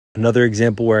Another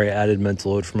example where I added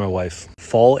mental load for my wife.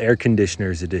 Fall air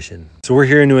conditioners edition. So we're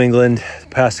here in New England. The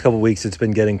past couple weeks, it's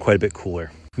been getting quite a bit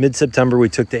cooler. Mid-September, we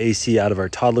took the AC out of our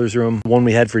toddler's room. The one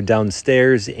we had for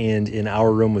downstairs and in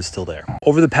our room was still there.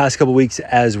 Over the past couple weeks,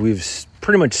 as we've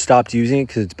pretty much stopped using it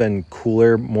because it's been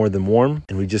cooler more than warm,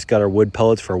 and we just got our wood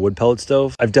pellets for our wood pellet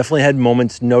stove, I've definitely had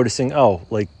moments noticing, oh,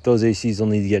 like those ACs will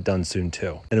need to get done soon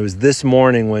too. And it was this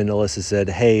morning when Alyssa said,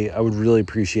 hey, I would really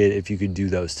appreciate it if you could do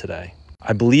those today.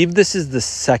 I believe this is the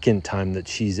second time that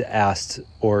she's asked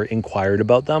or inquired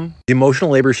about them. The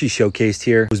emotional labor she showcased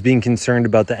here was being concerned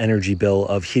about the energy bill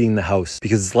of heating the house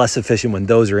because it's less efficient when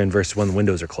those are in versus when the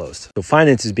windows are closed. So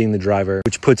finances being the driver,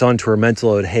 which puts onto her mental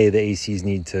load, hey, the ACs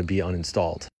need to be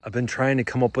uninstalled. I've been trying to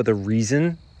come up with a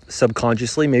reason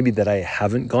subconsciously, maybe that I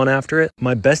haven't gone after it.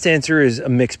 My best answer is a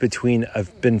mix between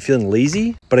I've been feeling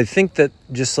lazy, but I think that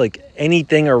just like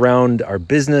anything around our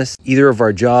business, either of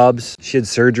our jobs, she had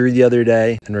surgery the other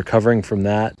day and recovering from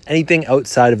that. Anything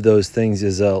outside of those things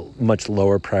is a much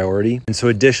lower priority. And so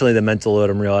additionally, the mental load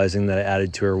I'm realizing that I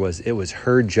added to her was it was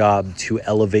her job to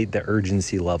elevate the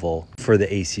urgency level for the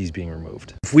ACs being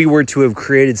removed. If we were to have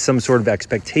created some sort of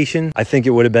expectation, I think it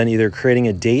would have been either creating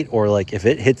a date or like if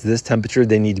it hits this temperature,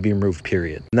 they need to be removed,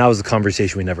 period. And that was a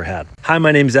conversation we never had. Hi,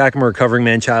 my name's Zach. I'm a recovering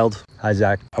man-child. Hi,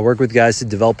 Zach. I work with guys to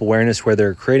develop awareness where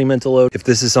they're creating mental load. If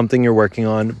this is something you're working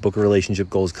on, book a relationship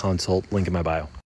goals consult, link in my bio.